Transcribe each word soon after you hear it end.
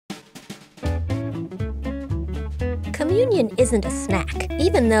Communion isn't a snack,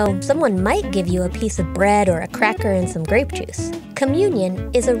 even though someone might give you a piece of bread or a cracker and some grape juice. Communion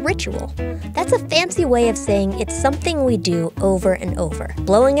is a ritual. That's a fancy way of saying it's something we do over and over.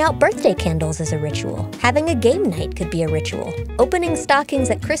 Blowing out birthday candles is a ritual. Having a game night could be a ritual. Opening stockings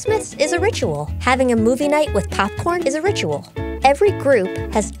at Christmas is a ritual. Having a movie night with popcorn is a ritual. Every group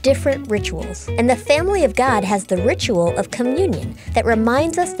has different rituals, and the family of God has the ritual of communion that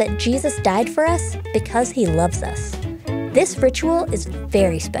reminds us that Jesus died for us because he loves us. This ritual is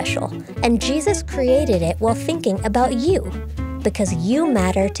very special, and Jesus created it while thinking about you, because you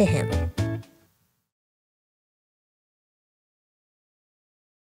matter to him.